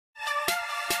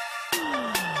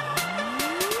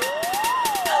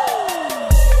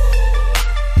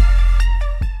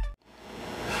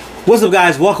What's up,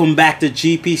 guys? Welcome back to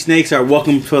GP Snakes, or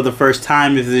welcome for the first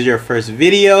time if this is your first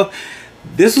video.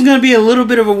 This is going to be a little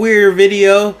bit of a weird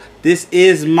video. This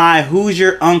is my Who's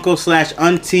Your Uncle /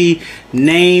 Auntie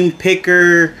name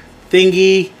picker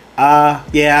thingy.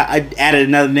 Yeah, I added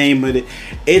another name with it.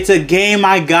 It's a game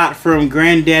I got from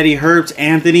Grand Daddy Herps,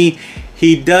 Anthony.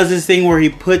 He does this thing where he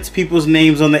puts people's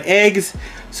names on the eggs.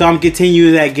 So I'm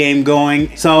continuing that game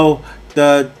going. So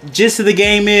the gist of the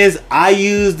game is I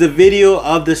use the video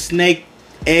of the snake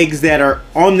eggs that are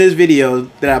on this video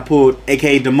that I pulled,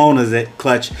 aka Demona'S at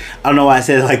clutch. I don't know why I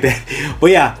said it like that.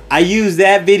 But yeah, I use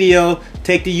that video,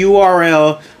 take the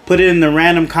URL, put it in the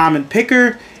random comment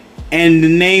picker, and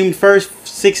the first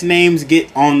 6 names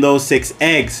get on those 6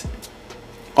 eggs.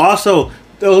 Also,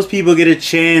 those people get a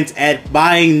chance at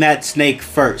buying that snake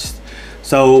first.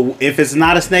 So if it's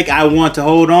not a snake I want to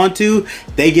hold on to,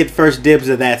 they get first dibs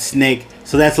of that snake.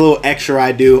 So that's a little extra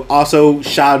I do. Also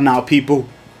shouting out people,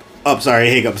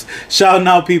 shouting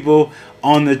out people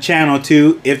on the channel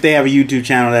too, if they have a YouTube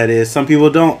channel, that is. Some people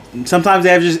don't. Sometimes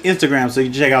they have just Instagram, so you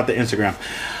can check out the Instagram.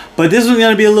 But this one's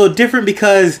going to be a little different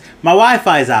because my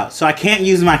Wi-Fi is out, so I can't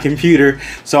use my computer.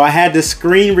 So I had to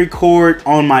screen record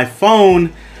on my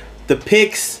phone the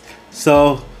pics.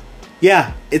 So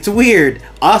yeah, it's weird.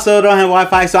 Also, I don't have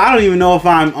Wi-Fi, so I don't even know if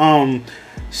I'm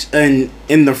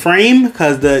in the frame,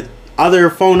 because the other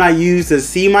phone I use to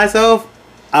see myself,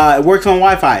 it works on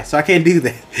Wi-Fi, so I can't do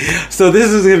that. So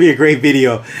this is gonna be a great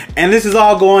video, and this is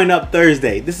all going up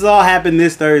Thursday. This is all happened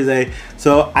this Thursday,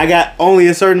 so I got only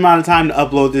a certain amount of time to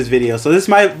upload this video. So this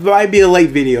might be a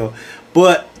late video,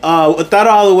 but with that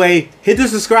all the way, hit the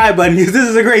subscribe button because this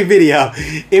is a great video.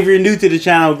 If you're new to the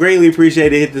channel, greatly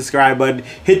appreciate it. Hit the subscribe button,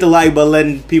 hit the like button,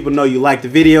 letting people know you like the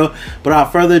video. But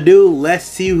without further ado, let's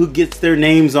see who gets their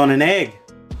names on an egg.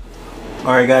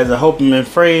 Alright guys, I hope I'm in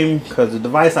frame, because the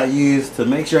device I use to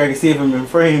make sure I can see if I'm in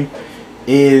frame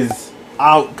is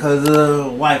out, because the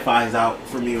Wi-Fi is out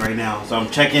for me right now. So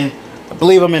I'm checking. I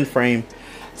believe I'm in frame.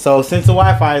 So since the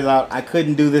Wi-Fi is out, I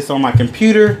couldn't do this on my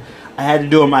computer. I had to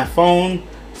do it on my phone.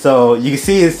 So you can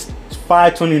see it's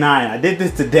 5:29. I did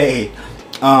this today.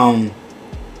 And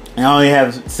I only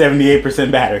have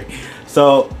 78% battery.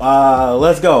 So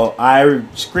let's go. I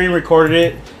screen recorded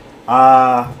it.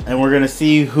 And we're gonna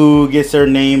see who gets their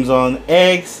names on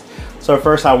eggs. So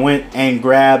first I went and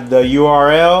grabbed the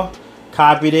URL,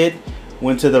 copied it,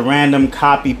 went to the random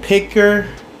copy picker,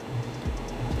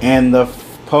 and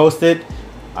posted,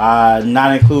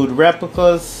 not include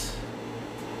replicas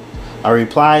or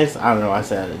replies. I don't know, I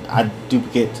said I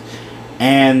duplicate.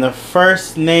 And the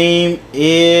first name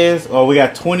is, we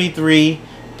got 23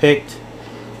 picked.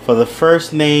 For the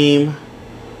first name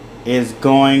is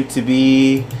going to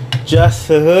be Just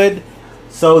the Hood.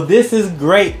 So this is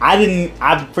great.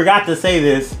 I forgot to say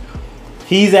this.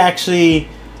 He's actually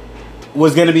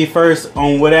was gonna be first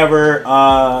on whatever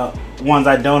ones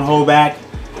I don't hold back,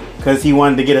 because he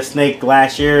wanted to get a snake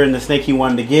last year, and the snake he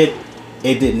wanted to get,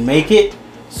 it didn't make it.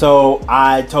 So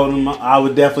I told him I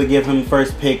would definitely give him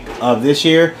first pick of this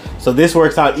year. So this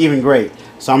works out even great.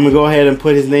 So I'm gonna go ahead and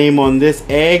put his name on this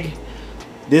egg.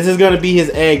 This is gonna be his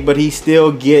egg, but he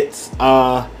still gets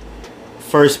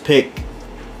first pick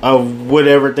of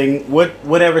whatever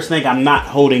snake I'm not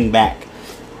holding back.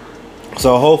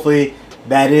 So hopefully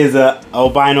that is a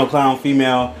albino clown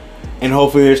female, and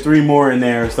hopefully there's 3 more in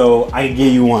there, so I can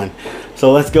give you one.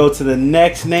 So let's go to the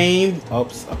next name.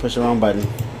 Oops, I pushed the wrong button.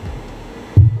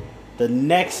 The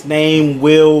next name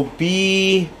will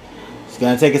be, it's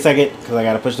gonna take a second because I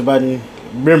gotta push the button.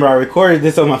 Remember, I recorded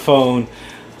this on my phone,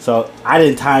 so I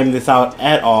didn't time this out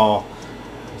at all.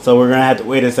 So we're gonna have to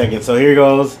wait a second. So here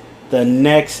goes. The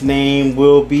next name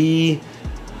will be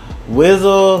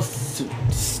Wizzle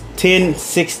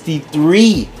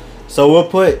 1063. So we'll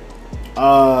put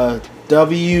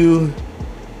W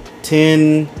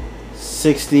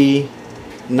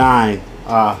 1069.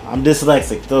 I'm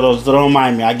dyslexic, so don't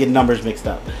mind me. I get numbers mixed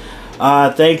up.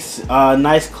 Thanks.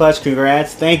 Nice clutch.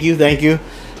 Congrats. Thank you. Thank you.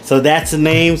 So that's the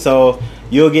name. So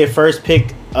you'll get first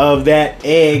pick of that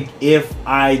egg if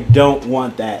I don't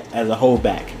want that as a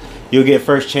holdback. You'll get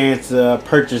first chance to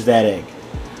purchase that egg.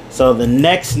 So the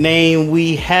next name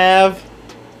we have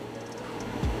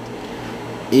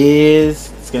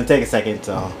is, it's gonna take a second,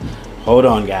 so hold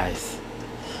on guys.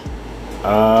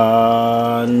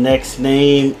 Next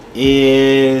name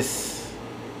is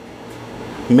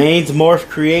Main's Morph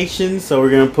Creations. So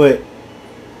we're gonna put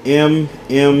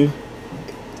MMC.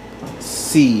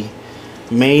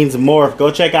 Main's Morph. Go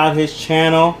check out his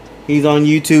channel. He's on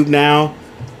YouTube now.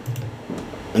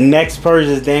 The next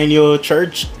person is Daniel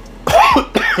Church.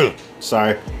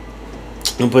 Sorry.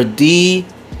 And put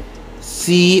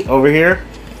DC over here.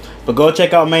 But go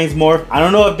check out Main's Morph. I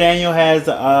don't know if Daniel has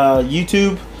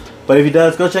YouTube, but if he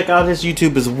does, go check out his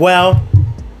YouTube as well.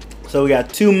 So we got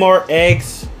 2 more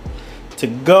eggs to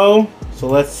go. So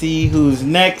let's see who's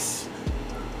next.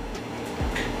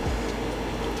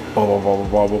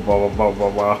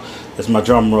 That's my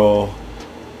drum roll.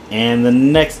 And the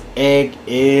next egg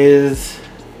is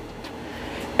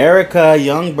Erica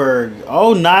Youngberg.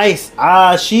 Oh, nice.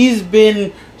 She's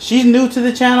new to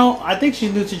the channel. I think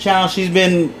she's new to the channel. She's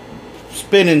been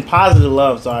spinning positive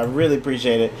love, so I really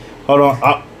appreciate it. Hold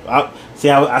on. Up. See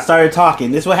how I started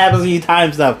talking. This is what happens when you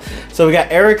time stuff. So we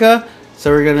got Erica. So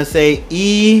we're gonna say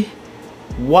EY.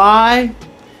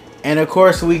 And of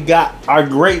course we got our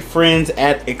great friends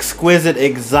at Exquisite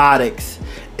Exotics.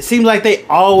 It seems like they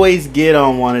always get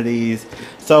on one of these.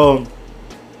 So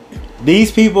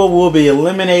these people will be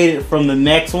eliminated from the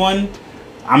next one.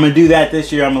 I'm going to do that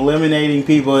this year. I'm eliminating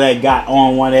people that got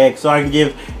on one egg so I can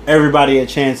give everybody a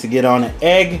chance to get on an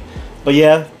egg. But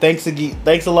yeah, thanks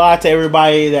a lot to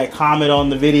everybody that comment on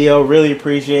the video. Really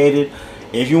appreciate it.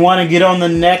 If you want to get on the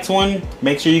next one,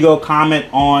 make sure you go comment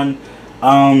on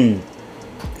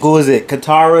who is it?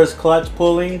 Katara's clutch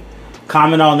pulling.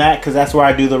 Comment on that because that's where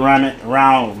I do the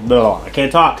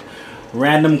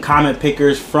random comment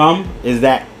pickers from is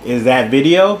that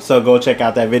video. So go check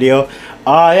out that video.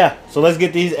 Yeah, so let's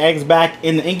get these eggs back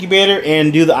in the incubator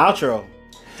and do the outro.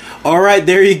 All right,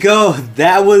 there you go.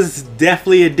 That was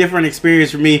definitely a different experience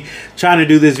for me trying to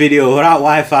do this video without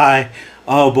Wi-Fi.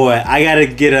 Oh boy, I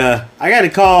gotta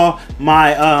call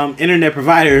my internet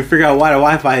provider and figure out why the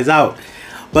Wi-Fi is out.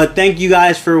 But thank you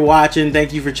guys for watching.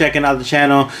 Thank you for checking out the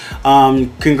channel.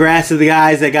 Congrats to the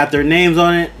guys that got their names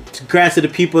on it. Congrats to the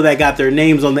people that got their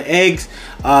names on the eggs.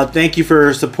 Thank you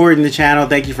for supporting the channel.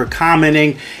 Thank you for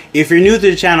commenting. If you're new to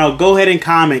the channel, go ahead and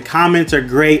comment. Comments are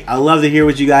great. I love to hear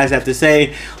what you guys have to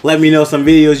say. Let me know some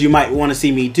videos you might want to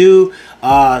see me do.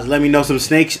 Let me know some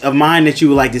snakes of mine that you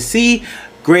would like to see.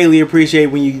 Greatly appreciate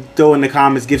when you throw in the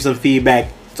comments, give some feedback.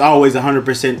 It's always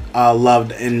 100%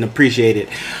 loved and appreciated.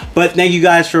 But thank you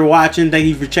guys for watching. Thank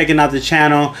you for checking out the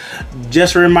channel.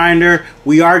 Just a reminder,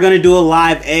 we are going to do a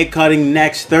live egg cutting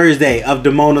next Thursday of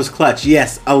Demona'S clutch.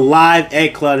 Yes, a live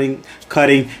egg cutting.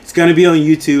 It's going to be on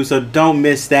YouTube, so don't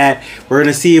miss that. We're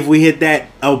going to see if we hit that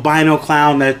albino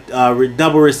clown, that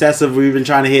double recessive we've been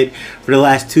trying to hit for the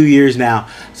last 2 years now.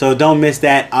 So don't miss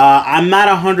that. I'm not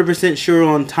 100% sure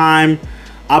on time.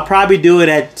 I'll probably do it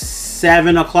at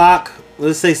 7 o'clock.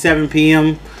 Let's say 7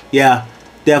 p.m. Yeah,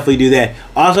 definitely do that.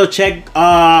 Also check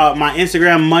my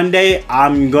Instagram Monday.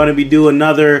 I'm going to be doing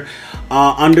another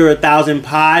under 1,000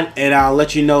 pod, and I'll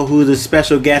let you know who the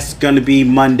special guest is going to be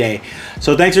Monday.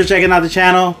 So thanks for checking out the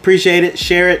channel. Appreciate it.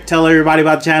 Share it. Tell everybody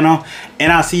about the channel.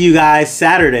 And I'll see you guys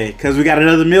Saturday because we got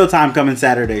another mealtime coming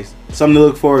Saturdays. Something to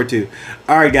look forward to.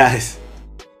 All right, guys.